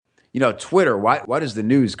Twitter, why does the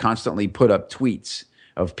news constantly put up tweets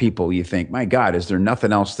of people? You think, my God, is there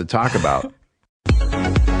nothing else to talk about?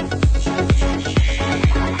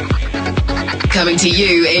 Coming to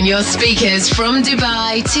you in your speakers from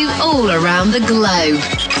Dubai to all around the globe.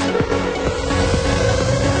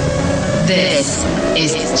 This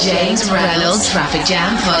is James Reynolds Traffic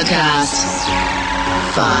Jam Podcast.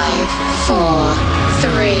 5, 4,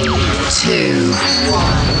 3, 2,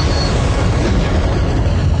 1.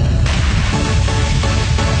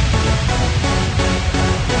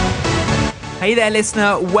 Hey there,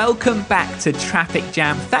 listener. Welcome back to Traffic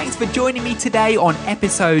Jam. Thanks for joining me today on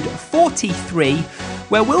episode 43,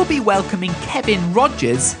 where we'll be welcoming Kevin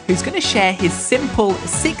Rogers, who's going to share his simple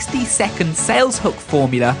 60-second sales hook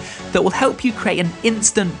formula that will help you create an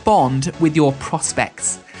instant bond with your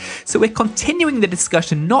prospects. So we're continuing the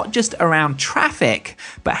discussion not just around traffic,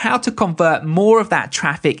 but how to convert more of that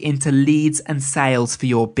traffic into leads and sales for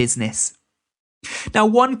your business. Now,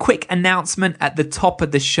 one quick announcement at the top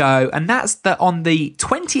of the show, and that's that on the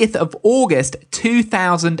 20th of August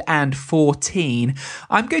 2014,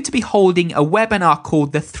 I'm going to be holding a webinar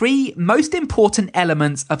called The 3 Most Important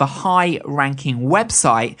Elements of a High-Ranking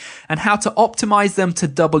Website and How to Optimize Them to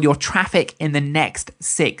Double Your Traffic in the Next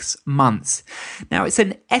 6 Months. Now, it's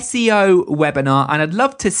an SEO webinar, and I'd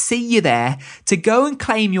love to see you there. To go and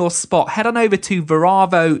claim your spot, head on over to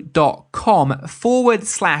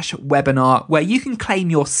veravo.com/webinar, where you can claim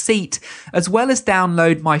your seat, as well as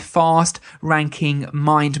download my fast ranking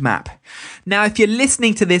mind map. Now, if you're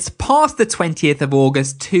listening to this past the 20th of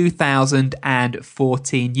August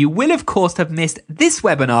 2014, you will of course have missed this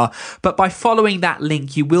webinar, but by following that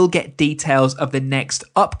link, you will get details of the next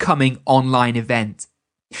upcoming online event.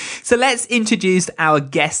 So let's introduce our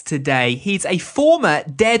guest today. He's a former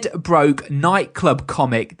dead broke nightclub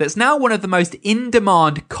comic that's now one of the most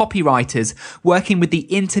in-demand copywriters working with the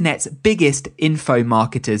internet's biggest info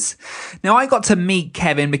marketers. Now, I got to meet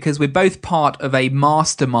Kevin because we're both part of a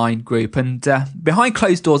mastermind group, and behind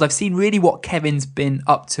closed doors, I've seen really what Kevin's been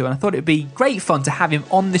up to, and I thought it'd be great fun to have him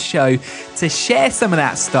on the show to share some of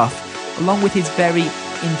that stuff, along with his very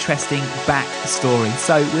interesting backstory.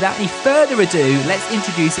 So without any further ado, let's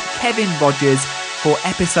introduce Kevin Rogers for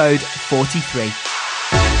episode 43.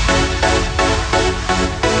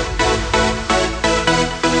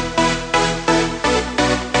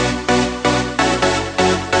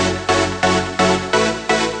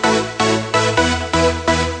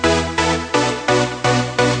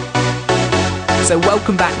 So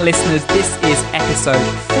welcome back, listeners. This is episode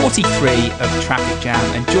 43 of Traffic Jam,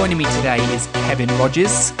 and joining me today is Kevin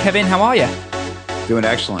Rogers. Kevin, how are you? Doing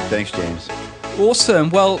excellent. Thanks, James. Awesome.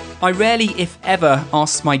 Well, I rarely, if ever,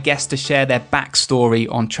 ask my guests to share their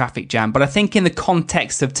backstory on Traffic Jam, but I think in the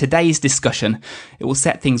context of today's discussion, it will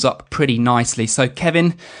set things up pretty nicely. So,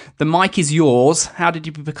 Kevin, the mic is yours. How did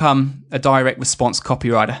you become a direct response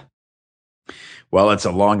copywriter? Well, it's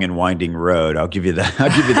a long and winding road. I'll give you the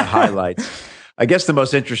highlights. I guess the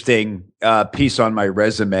most interesting piece on my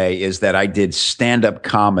resume is that I did stand-up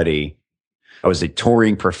comedy. I was a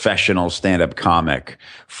touring professional stand-up comic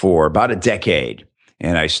for about a decade.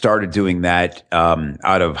 And I started doing that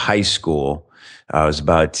out of high school. I was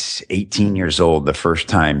about 18 years old the first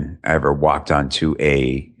time I ever walked onto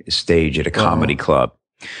a stage at a comedy club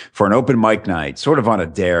for an open mic night, sort of on a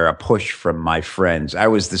dare, a push from my friends. I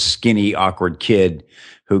was the skinny, awkward kid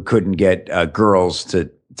who couldn't get girls to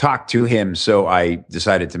talk to him, so I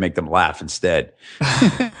decided to make them laugh instead.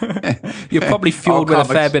 You're probably fueled with a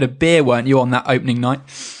fair bit of beer, weren't you, on that opening night?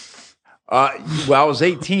 Well, I was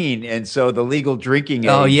 18, and so the legal drinking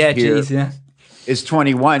age is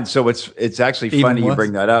 21. So it's actually funny you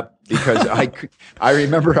bring that up, because I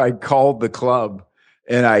remember I called the club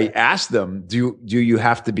and I asked them, do you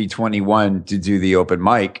have to be 21 to do the open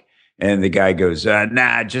mic? And the guy goes,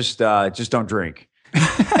 nah, just don't drink.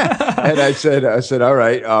 And I said, all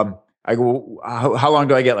right. I go, how long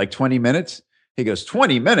do I get? Like 20 minutes? He goes,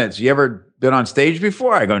 20 minutes? You ever been on stage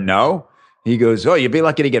before? I go, no. He goes, oh, you'd be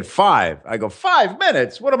lucky to get 5. I go, 5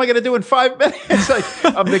 minutes? What am I going to do in 5 minutes? Like,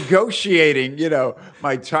 I'm negotiating,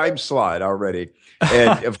 my time slot already.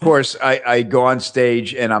 And of course, I go on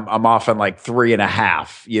stage and I'm off in like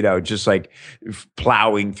 3.5, just like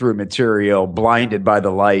plowing through material, blinded by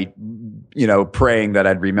the light, praying that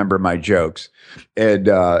I'd remember my jokes. And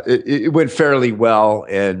it went fairly well.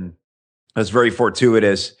 And I was very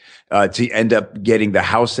fortuitous to end up getting the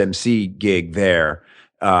house MC gig there.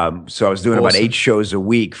 So I was doing about 8 shows a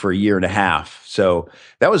week for a year and a half. So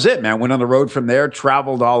that was it, man. Went on the road from there,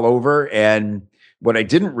 traveled all over. And what I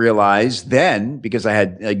didn't realize then, because I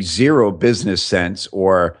had like zero business sense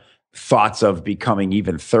or thoughts of becoming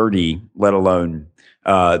even 30, let alone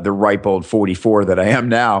the ripe old 44 that I am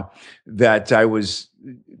now, that I was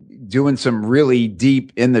doing some really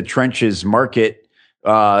deep in the trenches market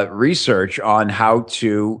research on how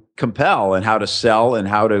to compel and how to sell and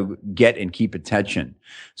how to get and keep attention.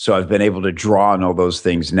 So I've been able to draw on all those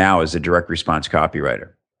things now as a direct response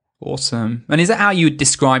copywriter. Awesome. And is that how you would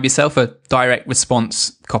describe yourself, a direct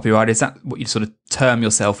response copywriter? Is that what you sort of term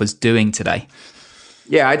yourself as doing today?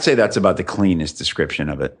 Yeah, I'd say that's about the cleanest description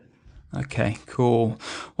of it. Okay, cool.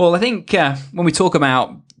 Well, I think when we talk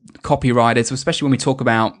about copywriters, especially when we talk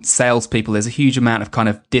about salespeople, there's a huge amount of kind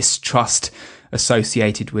of distrust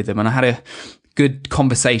associated with them. And I had a good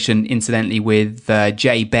conversation, incidentally, with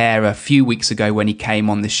Jay Baer a few weeks ago when he came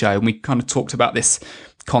on the show. And we kind of talked about this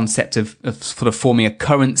concept of sort of forming a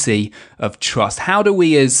currency of trust. How do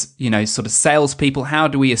we as, sort of salespeople, how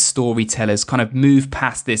do we as storytellers kind of move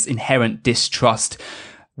past this inherent distrust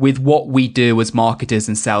with what we do as marketers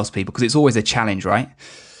and salespeople? Because it's always a challenge, right?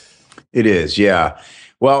 It is, yeah.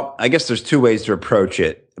 Well, I guess there's two ways to approach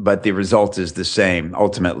it, but the result is the same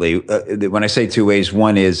ultimately. When I say two ways,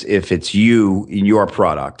 one is if it's you in your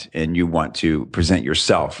product and you want to present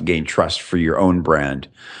yourself, gain trust for your own brand,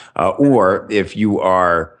 or if you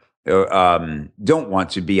are don't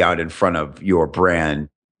want to be out in front of your brand,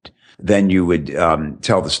 then you would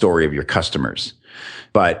tell the story of your customers.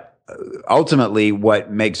 But ultimately,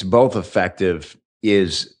 what makes both effective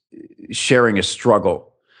is sharing a struggle.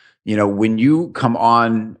 When you come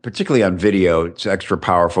on, particularly on video, it's extra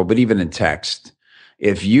powerful, but even in text,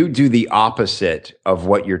 if you do the opposite of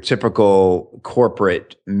what your typical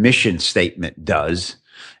corporate mission statement does,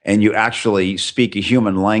 and you actually speak a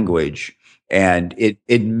human language and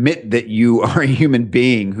admit that you are a human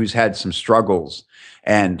being who's had some struggles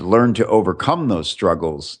and learn to overcome those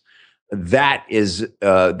struggles, that is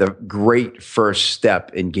the great first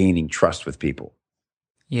step in gaining trust with people.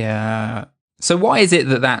 Yeah. So why is it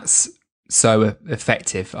that that's so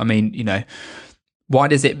effective? I mean, why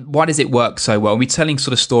does it work so well? We're telling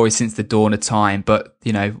sort of stories since the dawn of time, but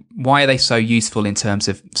why are they so useful in terms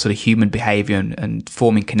of sort of human behavior and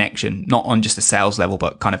forming connection, not on just a sales level,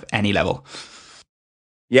 but kind of any level?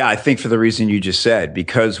 Yeah, I think for the reason you just said,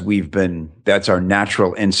 because that's our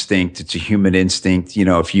natural instinct. It's a human instinct.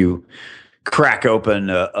 If you crack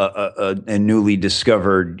open a newly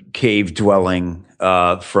discovered cave dwelling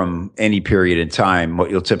from any period in time, what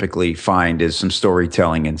you'll typically find is some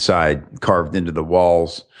storytelling inside, carved into the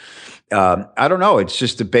walls. I don't know. It's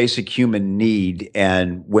just a basic human need.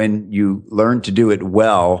 And when you learn to do it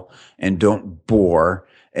well and don't bore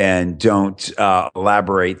and don't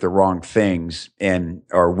elaborate the wrong things and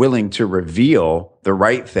are willing to reveal the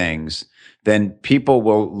right things, then people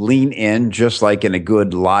will lean in just like in a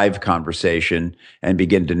good live conversation and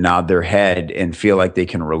begin to nod their head and feel like they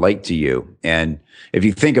can relate to you. And if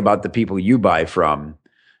you think about the people you buy from,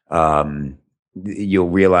 you'll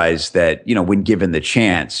realize that, when given the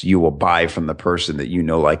chance, you will buy from the person that you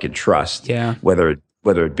know, like, and trust. Yeah. Whether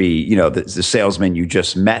it be, the salesman you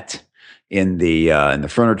just met in the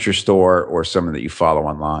furniture store or someone that you follow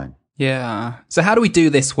online. Yeah. So how do we do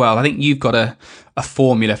this well? I think you've got a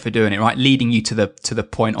formula for doing it, right? Leading you to the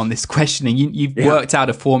point on this questioning. You've worked out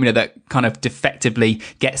a formula that kind of effectively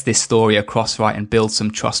gets this story across, right, and builds some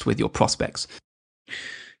trust with your prospects.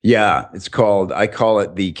 Yeah, I call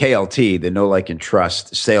it the KLT, the know, like, and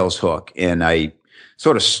trust sales hook. And I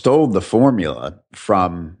sort of stole the formula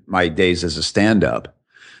from my days as a stand-up.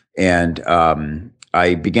 And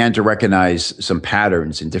I began to recognize some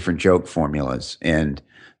patterns in different joke formulas. And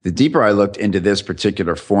the deeper I looked into this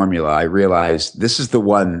particular formula, I realized this is the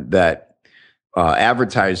one that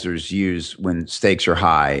advertisers use when stakes are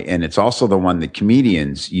high. And it's also the one that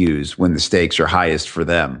comedians use when the stakes are highest for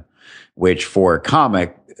them, which for a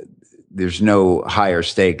comic, there's no higher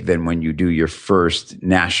stake than when you do your first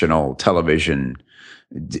national television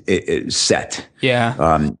set.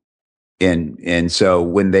 Yeah. And so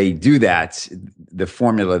when they do that, the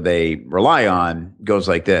formula they rely on goes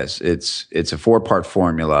like this. It's a 4-part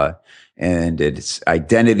formula, and it's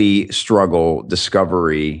identity, struggle,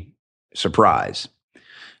 discovery, surprise.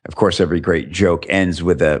 Of course, every great joke ends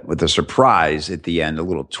with a surprise at the end, a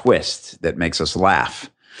little twist that makes us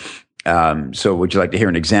laugh. So would you like to hear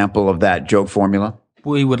an example of that joke formula?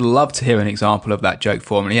 We would love to hear an example of that joke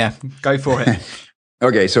formula. Yeah, go for it.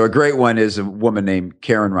 Okay, so a great one is a woman named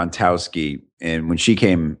Karen Rontowski. And when she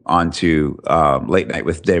came onto Late Night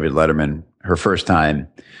with David Letterman, her first time,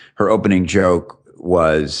 her opening joke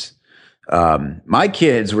was, my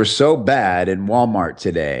kids were so bad in Walmart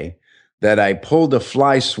today that I pulled a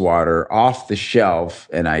fly swatter off the shelf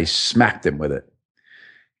and I smacked them with it.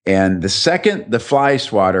 And the second the fly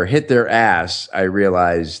swatter hit their ass, I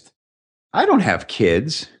realized I don't have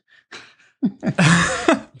kids.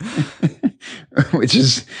 Which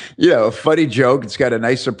is, a funny joke. It's got a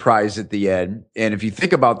nice surprise at the end. And if you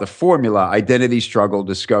think about the formula, identity, struggle,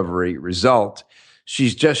 discovery, result,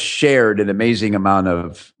 she's just shared an amazing amount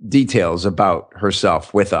of details about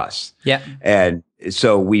herself with us. Yeah. And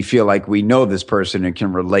so we feel like we know this person and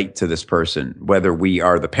can relate to this person, whether we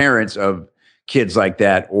are the parents of kids like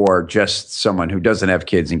that or just someone who doesn't have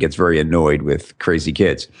kids and gets very annoyed with crazy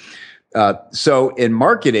kids. So in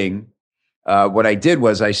marketing, what I did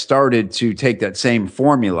was I started to take that same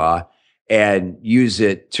formula and use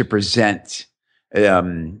it to present,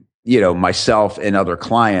 myself and other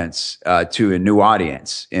clients to a new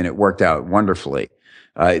audience, and it worked out wonderfully.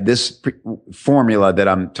 This formula that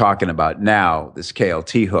I'm talking about now, this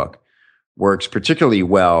KLT hook, works particularly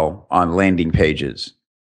well on landing pages,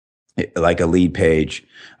 like a lead page.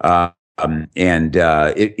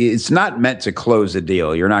 It's not meant to close a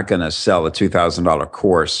deal. You're not going to sell a $2,000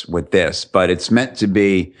 course with this, but it's meant to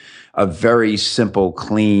be a very simple,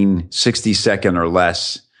 clean, 60-second or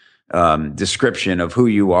less description of who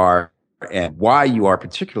you are and why you are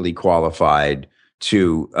particularly qualified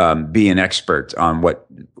to be an expert on what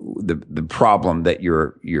the problem that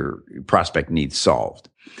your prospect needs solved.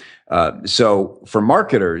 So for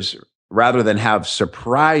marketers, rather than have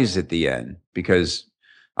surprise at the end, because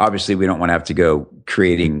obviously we don't want to have to go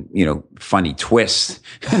creating, funny twists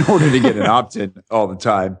in order to get an opt-in all the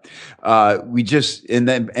time.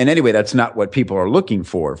 Anyway, that's not what people are looking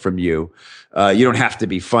for from you. You don't have to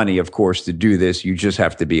be funny, of course, to do this. You just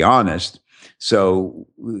have to be honest. So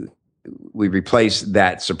we replace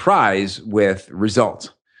that surprise with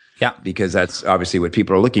result. Yeah. Because that's obviously what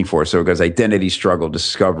people are looking for. So it goes identity, struggle,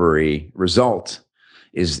 discovery, result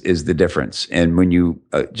is the difference. And when you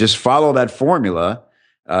just follow that formula,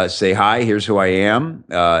 say, hi, here's who I am.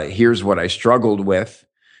 Here's what I struggled with.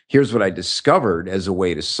 Here's what I discovered as a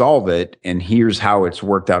way to solve it. And here's how it's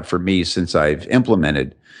worked out for me since I've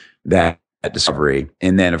implemented that discovery.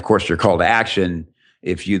 And then, of course, your call to action.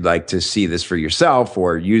 If you'd like to see this for yourself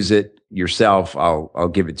or use it yourself,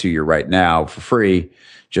 I'll give it to you right now for free.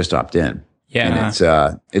 Just opt in. Yeah.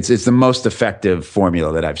 And it's the most effective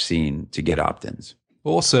formula that I've seen to get opt-ins.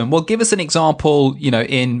 Awesome. Well, give us an example,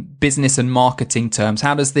 in business and marketing terms.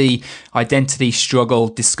 How does the identity, struggle,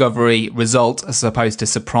 discovery, result, as opposed to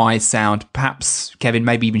surprise sound? Perhaps, Kevin,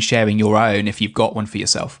 maybe even sharing your own if you've got one for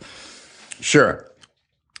yourself. Sure.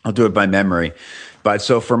 I'll do it by memory. But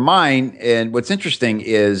so for mine, and what's interesting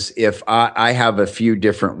is if I have a few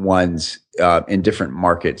different ones in different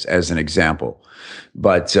markets as an example,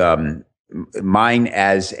 but mine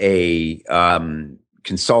as a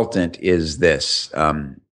consultant is this.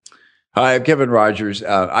 Hi, I'm Kevin Rogers.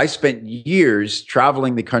 I spent years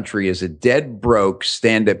traveling the country as a dead broke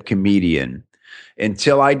stand-up comedian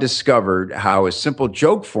until I discovered how a simple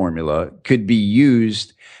joke formula could be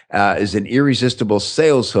used as an irresistible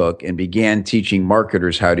sales hook and began teaching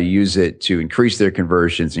marketers how to use it to increase their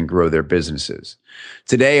conversions and grow their businesses.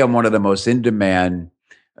 Today, I'm one of the most in-demand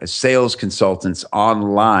sales consultants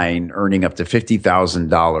online, earning up to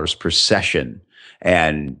 $50,000 per session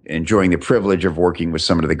and enjoying the privilege of working with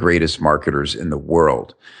some of the greatest marketers in the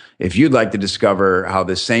world. If you'd like to discover how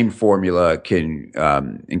this same formula can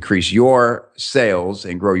increase your sales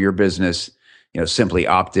and grow your business, simply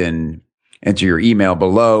opt in, enter your email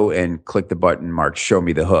below, and click the button marked "Show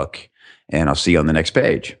Me the Hook," and I'll see you on the next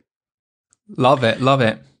page. Love it, love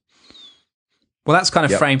it. Well, that's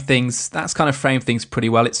kind of framed things. That's kind of framed things pretty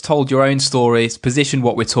well. It's told your own story. It's positioned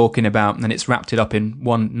what we're talking about, and it's wrapped it up in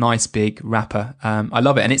one nice big wrapper. I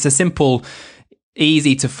love it, and it's a simple,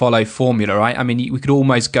 easy to follow formula, right? I mean, we could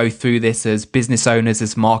almost go through this as business owners,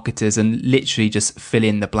 as marketers, and literally just fill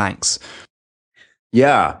in the blanks.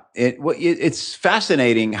 Yeah, it's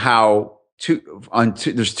fascinating how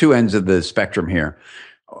there's two ends of the spectrum here.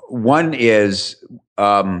 One is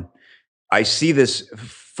I see this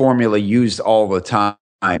formula used all the time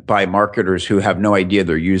by marketers who have no idea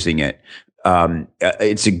they're using it.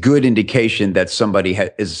 It's a good indication that somebody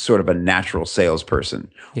is sort of a natural salesperson,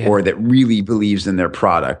 or that really believes in their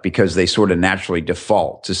product because they sort of naturally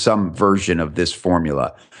default to some version of this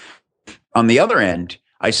formula. On the other end,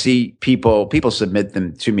 I see people submit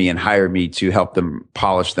them to me and hire me to help them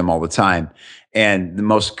polish them all the time. And the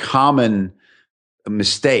most common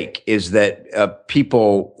mistake is that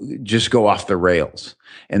people just go off the rails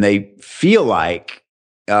and they feel like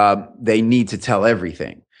they need to tell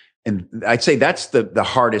everything. And I'd say that's the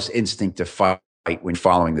hardest instinct to fight when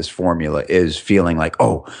following this formula, is feeling like,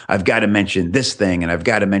 oh, I've got to mention this thing, and I've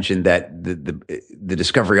got to mention that the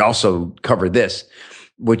discovery also covered this.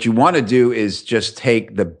 What you want to do is just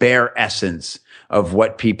take the bare essence of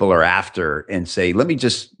what people are after and say, let me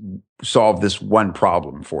just solve this one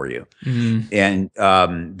problem for you. And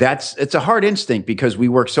it's a hard instinct because we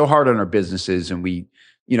work so hard on our businesses and we,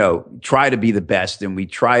 try to be the best and we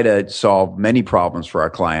try to solve many problems for our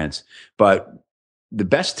clients. But the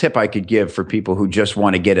best tip I could give for people who just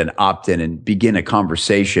want to get an opt-in and begin a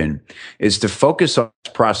conversation is to focus on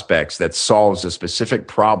prospects that solves a specific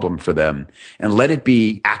problem for them and let it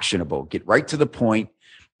be actionable. Get right to the point.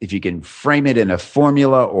 If you can frame it in a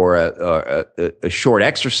formula or a short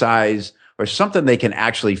exercise or something they can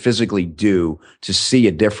actually physically do to see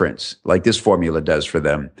a difference, like this formula does for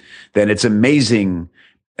them, then it's amazing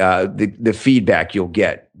the feedback you'll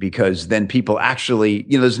get, because then people actually,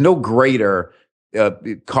 there's no greater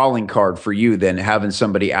calling card for you than having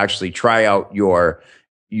somebody actually try out your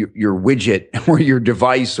widget or your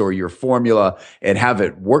device or your formula and have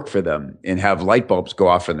it work for them and have light bulbs go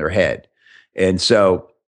off in their head. And so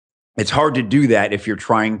it's hard to do that if you're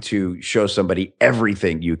trying to show somebody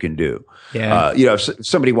everything you can do. Yeah. If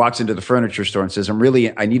somebody walks into the furniture store and says,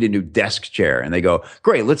 I need a new desk chair. And they go,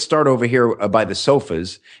 great, let's start over here by the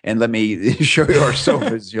sofas and let me show you our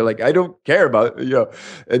sofas. You're like, I don't care about,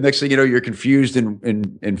 and next thing you know, you're confused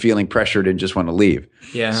and feeling pressured and just want to leave.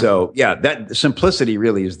 Yeah. So that simplicity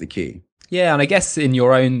really is the key. Yeah, and I guess in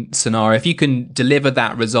your own scenario, if you can deliver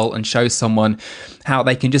that result and show someone how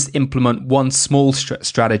they can just implement one small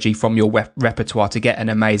strategy from your repertoire to get an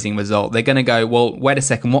amazing result, they're going to go, well, wait a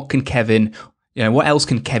second, what else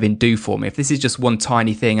can Kevin do for me? If this is just one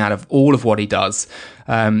tiny thing out of all of what he does,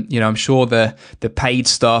 I'm sure the paid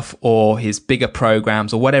stuff or his bigger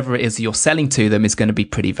programs or whatever it is you're selling to them is going to be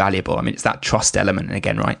pretty valuable. I mean, it's that trust element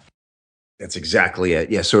again, right? That's exactly it.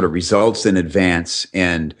 Yeah, sort of results in advance.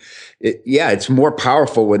 And it's more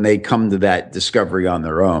powerful when they come to that discovery on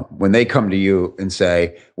their own. When they come to you and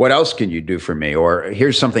say, what else can you do for me? Or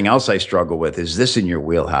here's something else I struggle with. Is this in your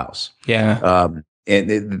wheelhouse? Yeah.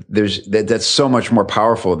 And that's so much more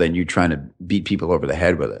powerful than you trying to beat people over the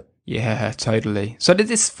head with it. Yeah, totally. So did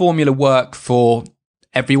this formula work for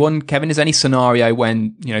everyone, Kevin? Is there any scenario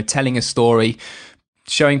when, telling a story,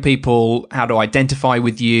 showing people how to identify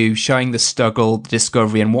with you, showing the struggle, the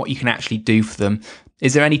discovery, and what you can actually do for them,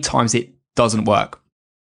 is there any times it doesn't work?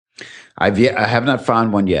 I have not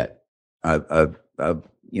found one yet. I've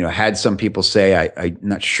had some people say, I'm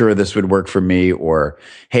not sure this would work for me, or,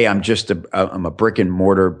 hey, I'm a brick and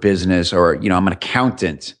mortar business, or, I'm an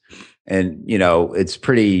accountant. And, it's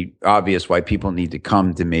pretty obvious why people need to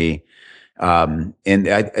come to me. And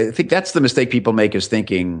I think that's the mistake people make, is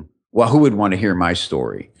thinking, well, who would want to hear my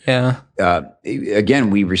story? Yeah. Again,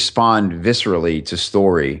 we respond viscerally to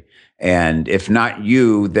story. And if not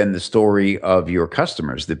you, then the story of your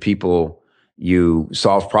customers, the people you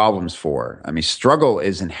solve problems for. I mean, struggle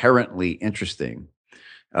is inherently interesting.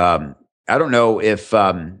 I don't know if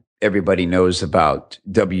everybody knows about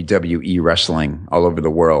WWE wrestling all over the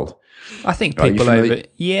world. I think people over.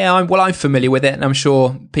 Yeah, I'm familiar with it, and I'm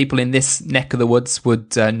sure people in this neck of the woods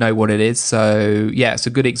would know what it is. So yeah, it's a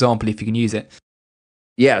good example if you can use it.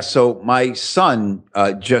 Yeah. So my son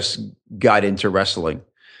just got into wrestling,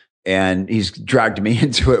 and he's dragged me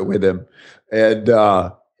into it with him, and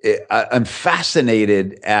I'm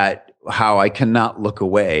fascinated at how I cannot look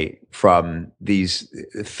away from these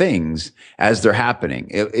things as they're happening.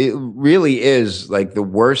 It really is like the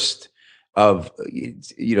worst of,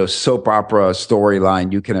 soap opera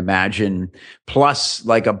storyline you can imagine, plus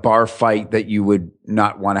like a bar fight that you would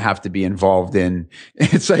not want to have to be involved in.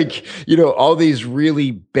 It's like, all these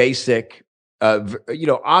really basic,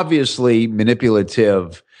 obviously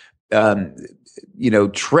manipulative,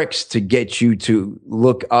 tricks to get you to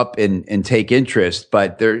look up and take interest,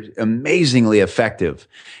 but they're amazingly effective.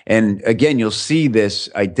 And again, you'll see this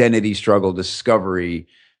identity struggle discovery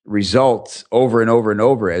results over and over and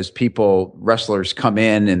over as wrestlers come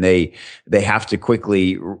in and they have to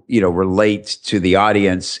quickly, relate to the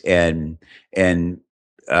audience and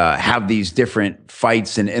have these different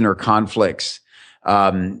fights and inner conflicts.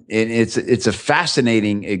 And it's a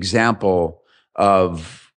fascinating example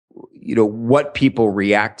of, what people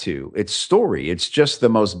react to. It's story. It's just the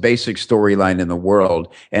most basic storyline in the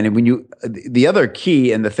world. And the other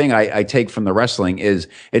key and the thing I take from the wrestling is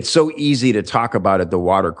it's so easy to talk about at the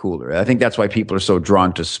water cooler. I think that's why people are so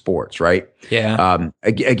drawn to sports, right? Yeah.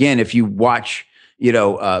 Again, if you watch,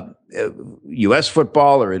 U.S.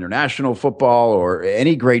 football or international football or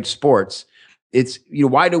any great sports, it's,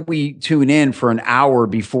 why do we tune in for an hour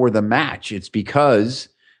before the match? It's because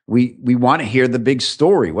we want to hear the big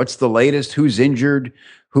story. What's the latest? Who's injured?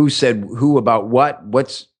 Who said who about what?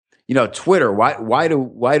 What's, Twitter? Why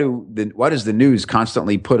does the news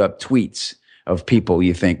constantly put up tweets of people,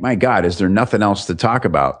 you think, my God, is there nothing else to talk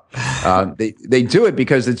about? They do it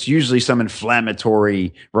because it's usually some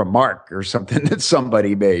inflammatory remark or something that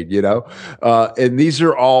somebody made, and these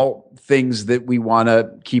are all things that we want to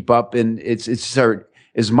keep up. And it's our,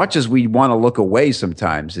 as much as we want to look away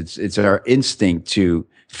sometimes, it's our instinct to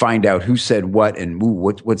find out who said what and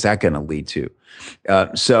what's that going to lead to.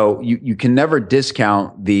 So you can never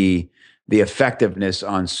discount the effectiveness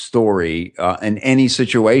on story in any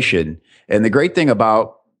situation. And the great thing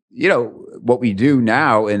about what we do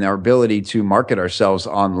now and our ability to market ourselves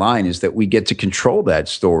online is that we get to control that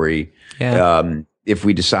story if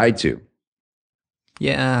we decide to.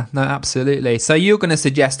 Yeah, no, absolutely. So you're going to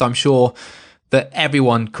suggest, I'm sure, that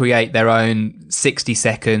everyone create their own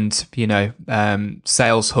 60-second,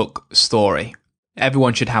 sales hook story.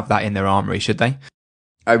 Everyone should have that in their armory, should they?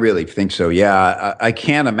 I really think so. Yeah, I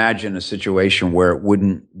can't imagine a situation where it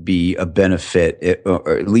wouldn't be a benefit,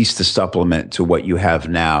 or at least a supplement to what you have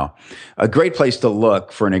now. A great place to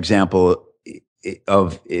look for an example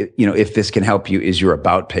of, if this can help you, is your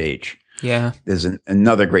About page. Yeah. There's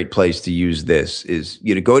another great place to use this is,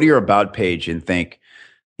 go to your About page and think,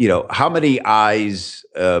 how many I's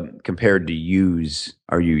compared to U's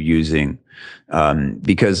are you using?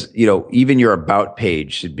 Because, even your About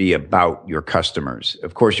page should be about your customers.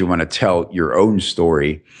 Of course, you want to tell your own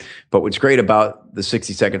story. But what's great about the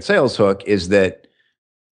 60-second sales hook is that,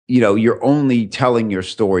 you're only telling your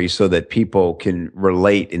story so that people can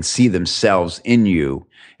relate and see themselves in you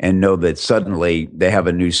and know that suddenly they have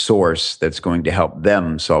a new source that's going to help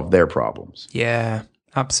them solve their problems. Yeah,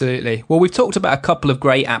 absolutely. Well, we've talked about a couple of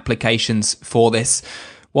great applications for this.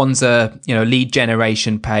 One's a lead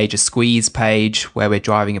generation page, a squeeze page where we're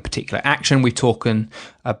driving a particular action. We've talked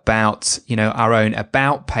about our own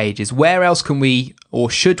About pages. Where else can we or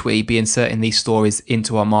should we be inserting these stories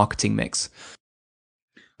into our marketing mix?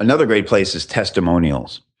 Another great place is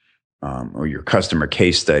testimonials or your customer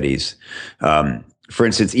case studies. For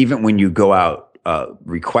instance, even when you go out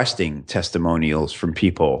requesting testimonials from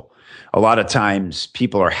people, a lot of times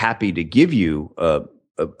people are happy to give you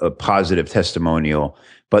a positive testimonial,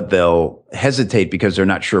 but they'll hesitate because they're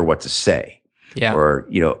not sure what to say. Yeah. Or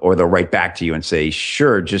they'll write back to you and say,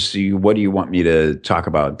 sure, just what do you want me to talk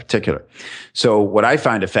about in particular? So what I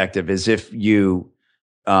find effective is if you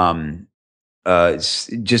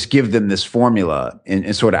just give them this formula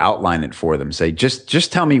and sort of outline it for them. Say,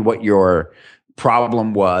 just tell me what your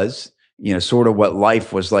problem was, sort of what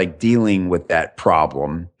life was like dealing with that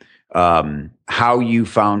problem, how you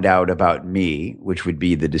found out about me, which would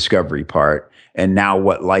be the discovery part, and now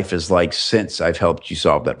what life is like since I've helped you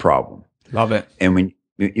solve that problem. Love it. And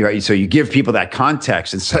so you give people that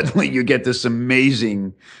context, and suddenly you get this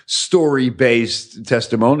amazing story-based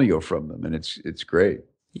testimonial from them, and it's great.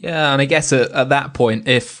 Yeah, and I guess at that point,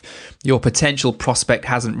 if your potential prospect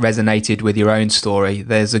hasn't resonated with your own story,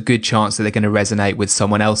 there's a good chance that they're going to resonate with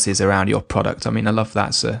someone else's around your product. I mean, I love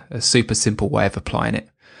that. It's a super simple way of applying it.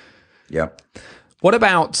 Yeah. What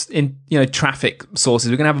about in traffic sources?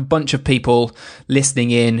 We're going to have a bunch of people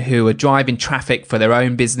listening in who are driving traffic for their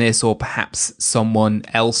own business or perhaps someone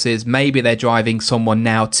else's. Maybe they're driving someone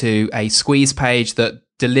now to a squeeze page that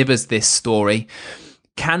delivers this story.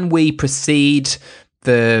 Can we precede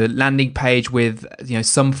the landing page with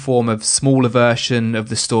some form of smaller version of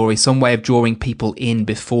the story, some way of drawing people in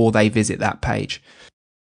before they visit that page?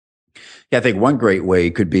 Yeah, I think one great way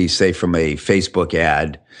could be, say, from a Facebook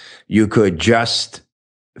ad, you could just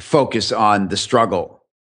focus on the struggle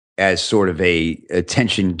as sort of a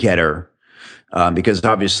attention getter, because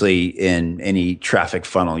obviously in any traffic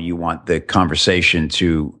funnel, you want the conversation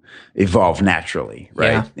to evolve naturally,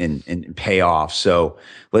 right? Yeah. And pay off. So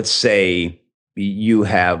let's say you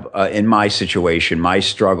have, in my situation, my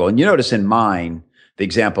struggle, and you notice in mine, the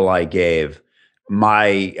example I gave,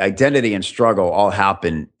 my identity and struggle all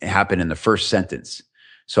happen in the first sentence.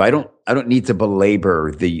 So I don't need to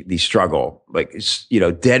belabor the struggle. Like,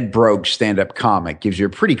 dead broke stand-up comic gives you a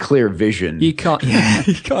pretty clear vision. You can't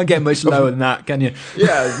get much lower than that, can you?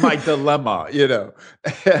 Yeah, it's my dilemma,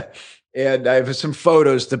 And I have some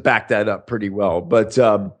photos to back that up pretty well. But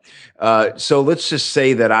so let's just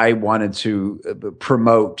say that I wanted to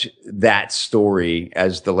promote that story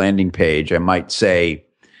as the landing page. I might say,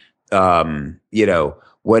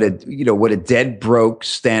 what a dead broke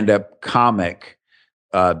stand-up comic,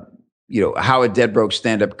 how a dead broke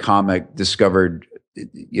stand-up comic discovered,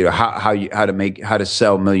 how to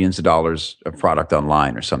sell millions of dollars of product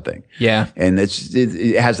online or something. Yeah. And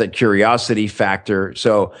it has that curiosity factor.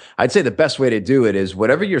 So I'd say the best way to do it is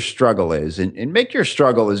whatever your struggle is, and make your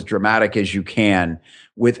struggle as dramatic as you can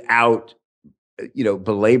without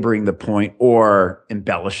belaboring the point or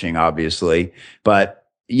embellishing, obviously. But,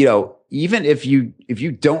 even if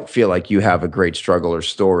you don't feel like you have a great struggle or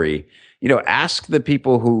story, ask the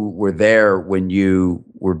people who were there when you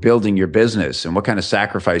were building your business and what kind of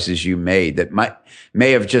sacrifices you made that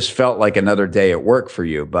may have just felt like another day at work for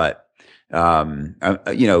you. But,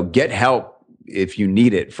 get help if you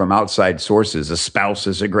need it from outside sources. A spouse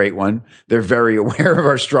is a great one. They're very aware of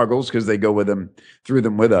our struggles because they go through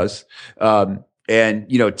them with us.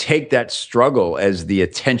 And take that struggle as the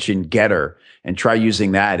attention getter and try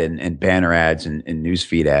using that in banner ads and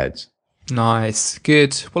newsfeed ads. Nice.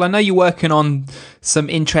 Good. Well, I know you're working on some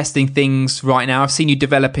interesting things right now. I've seen you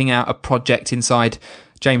developing out a project inside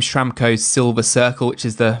James Schramko's Silver Circle, which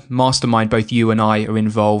is the mastermind both you and I are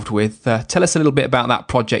involved with. Tell us a little bit about that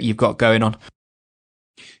project you've got going on.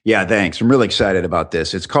 Yeah, thanks. I'm really excited about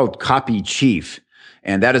this. It's called Copy Chief.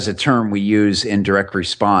 And that is a term we use in direct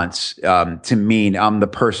response to mean I'm the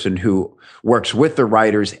person who works with the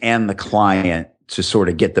writers and the client to sort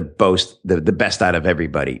of get the best out of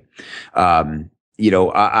everybody.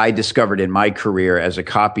 I discovered in my career as a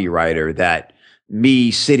copywriter that me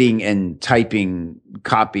sitting and typing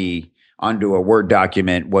copy onto a Word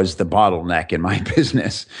document was the bottleneck in my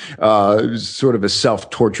business. I was sort of a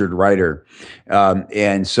self-tortured writer.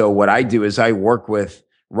 And so what I do is I work with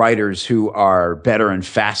writers who are better and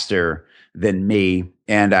faster than me.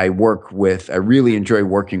 And I really enjoy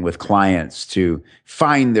working with clients to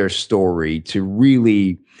find their story, to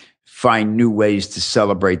really find new ways to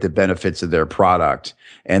celebrate the benefits of their product.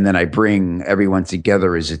 And then I bring everyone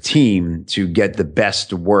together as a team to get the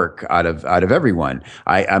best work out of everyone.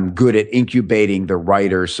 I'm good at incubating the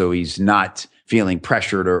writer so he's not feeling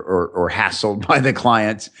pressured or hassled by the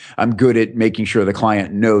client. I'm good at making sure the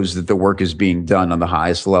client knows that the work is being done on the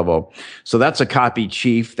highest level. So that's a copy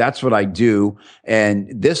chief. That's what I do. And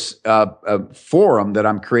this forum that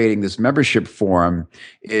I'm creating, this membership forum,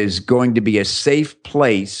 is going to be a safe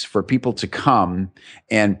place for people to come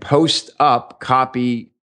and post up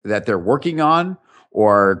copy that they're working on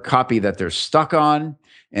or copy that they're stuck on.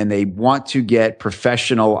 And they want to get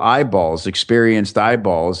professional eyeballs, experienced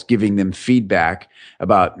eyeballs, giving them feedback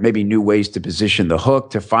about maybe new ways to position the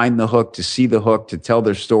hook, to find the hook, to see the hook, to tell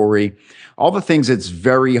their story. All the things that's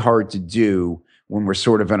very hard to do when we're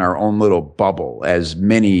sort of in our own little bubble, as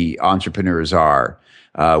many entrepreneurs are.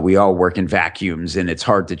 We all work in vacuums and it's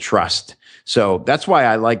hard to trust. So that's why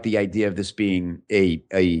I like the idea of this being a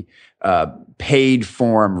paid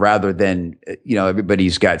form rather than,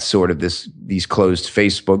 everybody's got sort of these closed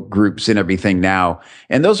Facebook groups and everything now.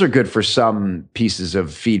 And those are good for some pieces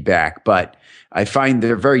of feedback, but I find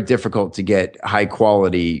they're very difficult to get high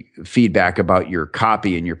quality feedback about your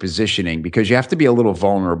copy and your positioning because you have to be a little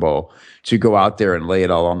vulnerable to go out there and lay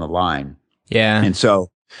it all on the line. Yeah. And so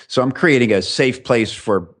I'm creating a safe place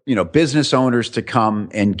for, business owners to come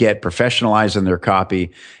and get professionalized in their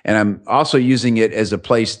copy. And I'm also using it as a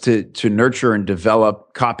place to nurture and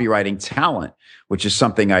develop copywriting talent, which is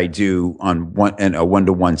something I do on a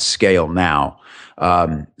one-to-one scale now.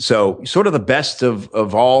 So sort of the best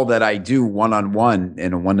of all that I do one-on-one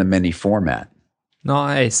in a one-to-many format.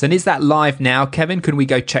 Nice. And is that live now, Kevin? Can we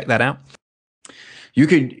go check that out? You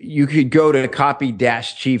could go to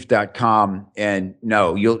copy-chief.com and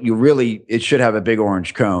it should have a big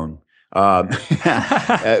orange cone.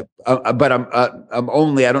 But I'm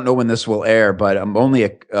only, I don't know when this will air, but I'm only a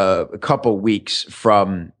couple weeks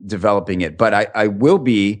from developing it. But I will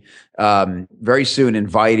be very soon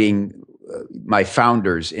inviting my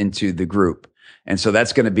founders into the group. And so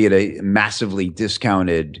that's going to be at a massively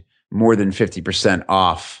discounted, more than 50%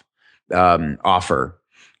 off offer.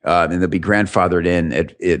 And they'll be grandfathered in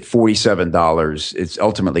at $47. It's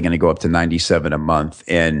ultimately going to go up to $97 a month.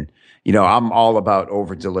 And, I'm all about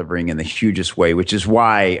over delivering in the hugest way, which is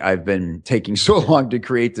why I've been taking so long to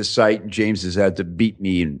create the site. And James has had to beat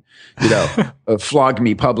me and, flog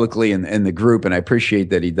me publicly in the group. And I appreciate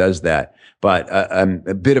that he does that. But I'm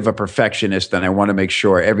a bit of a perfectionist and I want to make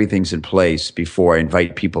sure everything's in place before I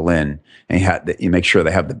invite people in and you make sure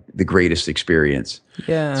they have the greatest experience.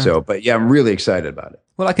 Yeah. So, but yeah, I'm really excited about it.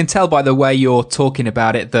 Well, I can tell by the way you're talking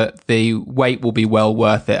about it that the wait will be well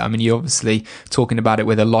worth it. I mean, you're obviously talking about it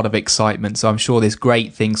with a lot of excitement, so I'm sure there's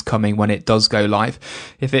great things coming when it does go live.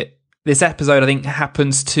 This episode, I think,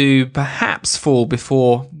 happens to perhaps fall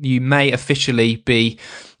before you may officially be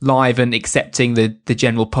live and accepting the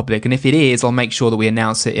general public. And if it is, I'll make sure that we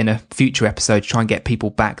announce it in a future episode to try and get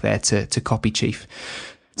people back there to Copy Chief.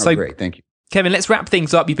 So great. Thank you. Kevin, let's wrap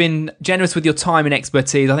things up. You've been generous with your time and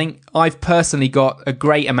expertise. I think I've personally got a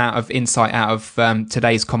great amount of insight out of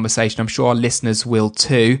today's conversation. I'm sure our listeners will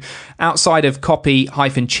too. Outside of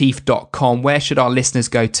copy-chief.com, where should our listeners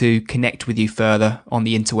go to connect with you further on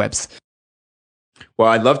the interwebs? Well,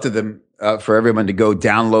 I'd love for everyone to go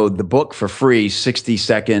download the book for free,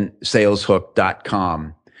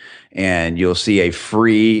 60secondsaleshook.com. And you'll see a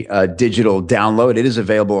free digital download. It is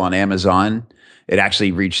available on Amazon. It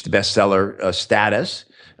actually reached bestseller status.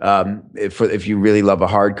 If you really love a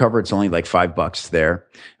hardcover, it's only like $5 there,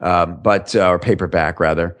 or paperback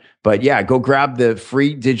rather. But yeah, go grab the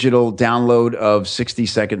free digital download of 60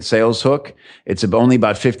 Second Sales Hook. It's only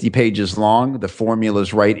about 50 pages long. The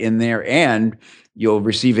formula's right in there, and you'll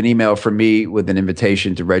receive an email from me with an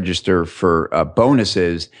invitation to register for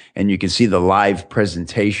bonuses, and you can see the live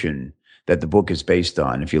presentation that the book is based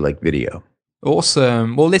on if you like video.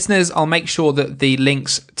 Awesome. Well, listeners, I'll make sure that the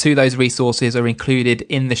links to those resources are included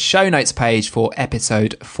in the show notes page for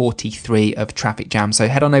episode 43 of Traffic Jam. So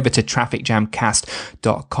head on over to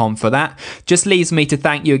trafficjamcast.com for that. Just leaves me to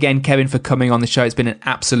thank you again, Kevin, for coming on the show. It's been an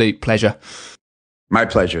absolute pleasure. My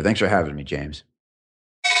pleasure. Thanks for having me, James.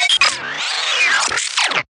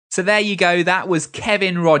 So there you go. That was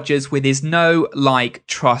Kevin Rogers with his know, like,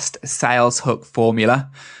 trust sales hook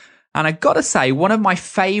formula. And I got to say, one of my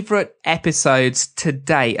favorite episodes to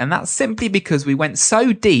date, and that's simply because we went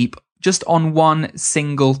so deep just on one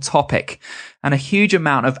single topic, and a huge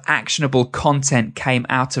amount of actionable content came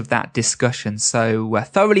out of that discussion. So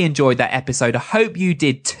thoroughly enjoyed that episode. I hope you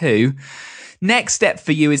did too. Next step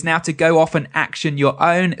for you is now to go off and action your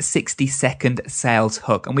own 60-second sales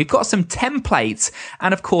hook. And we've got some templates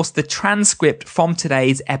and, of course, the transcript from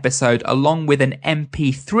today's episode, along with an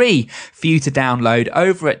MP3 for you to download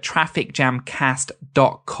over at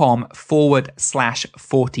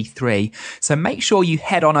trafficjamcast.com/43. So make sure you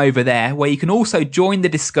head on over there, where you can also join the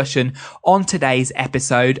discussion on today's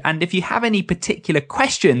episode. And if you have any particular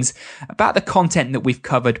questions about the content that we've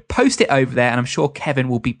covered, post it over there, and I'm sure Kevin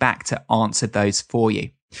will be back to answer those for you.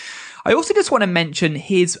 I also just want to mention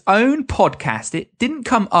his own podcast. It didn't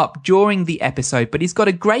come up during the episode, but he's got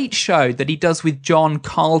a great show that he does with John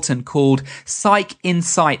Carlton called Psych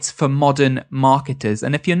Insights for Modern Marketers.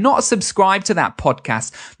 And if you're not subscribed to that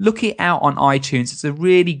podcast, look it out on iTunes. It's a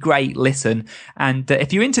really great listen. And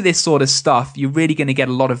if you're into this sort of stuff, you're really going to get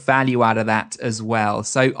a lot of value out of that as well.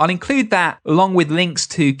 So I'll include that along with links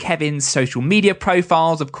to Kevin's social media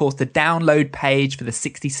profiles, of course, the download page for the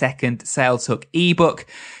 60-second sales hook ebook,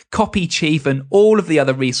 Copy Chief, and all of the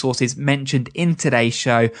other resources mentioned in today's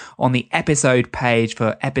show on the episode page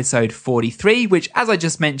for episode 43, which, as I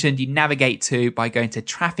just mentioned, you navigate to by going to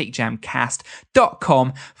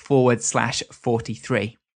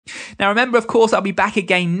trafficjamcast.com/43. Now, remember, of course, I'll be back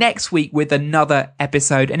again next week with another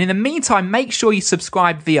episode. And in the meantime, make sure you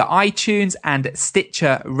subscribe via iTunes and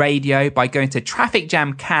Stitcher Radio by going to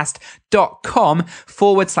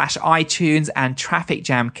trafficjamcast.com/iTunes and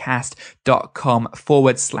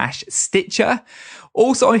trafficjamcast.com/Stitcher.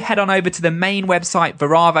 Also, head on over to the main website,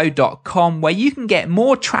 veravo.com, where you can get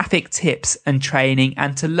more traffic tips and training,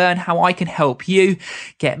 and to learn how I can help you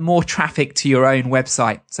get more traffic to your own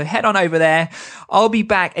website. So head on over there. I'll be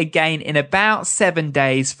back again in about 7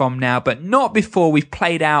 days from now, but not before we've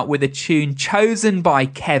played out with a tune chosen by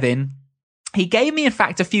Kevin. He gave me, in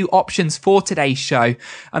fact, a few options for today's show,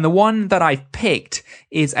 and the one that I've picked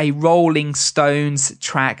is a Rolling Stones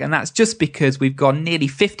track, and that's just because we've got nearly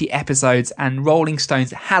 50 episodes and Rolling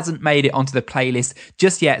Stones hasn't made it onto the playlist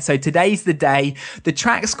just yet. So today's the day. The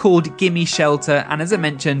track's called Gimme Shelter, and as I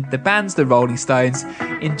mentioned, the band's the Rolling Stones.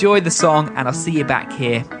 Enjoy the song, and I'll see you back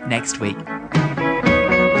here next week.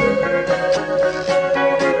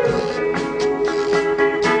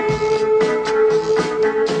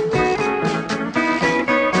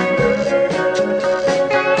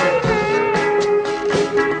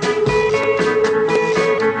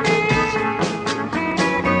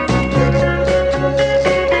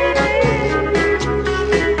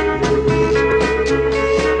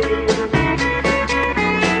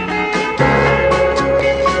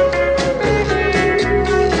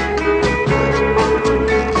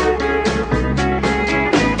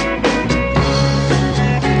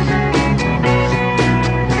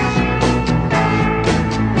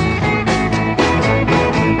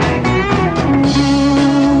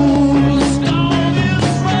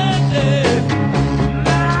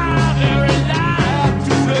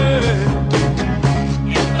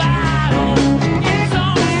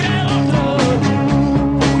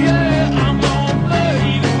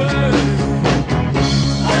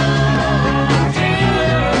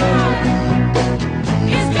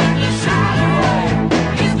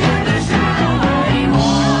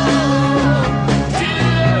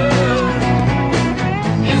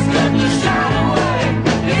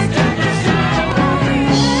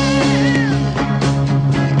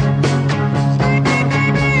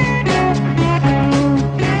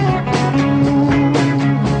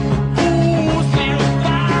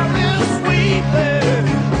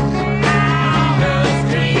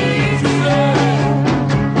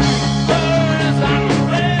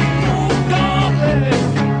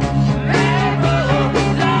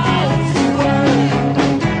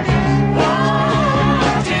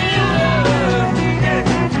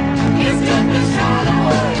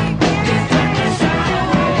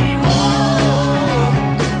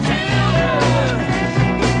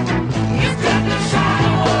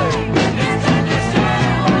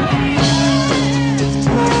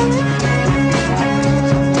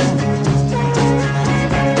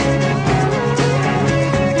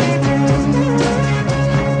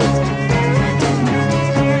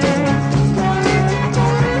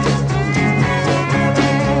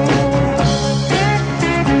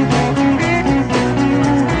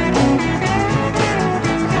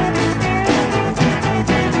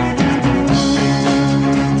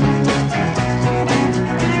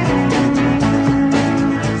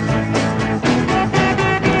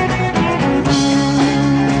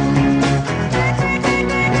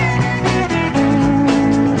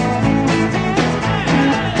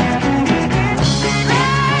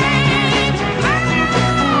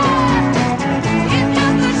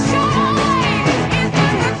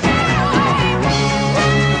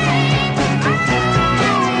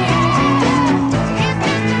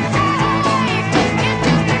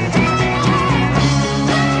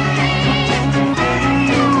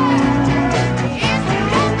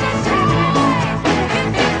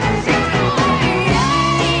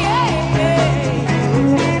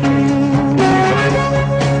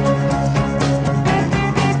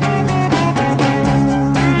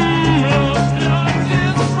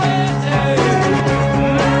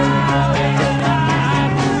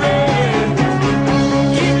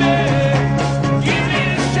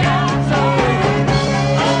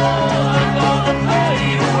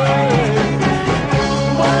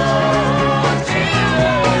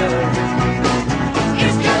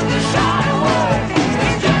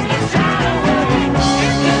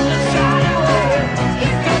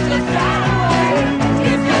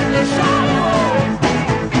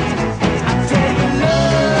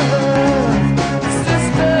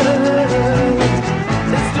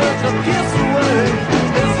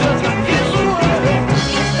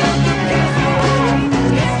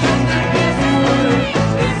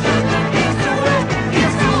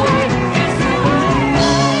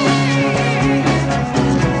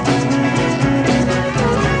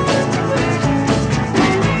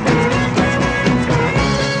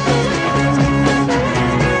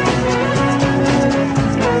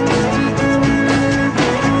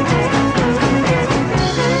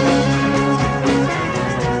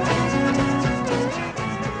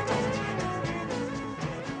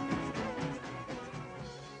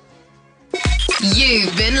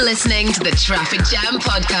 listening to the Traffic Jam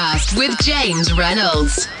podcast with James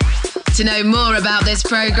Reynolds. To know more about this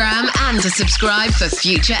program and to subscribe for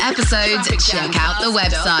future episodes, check out the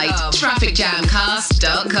website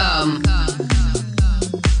trafficjamcast.com.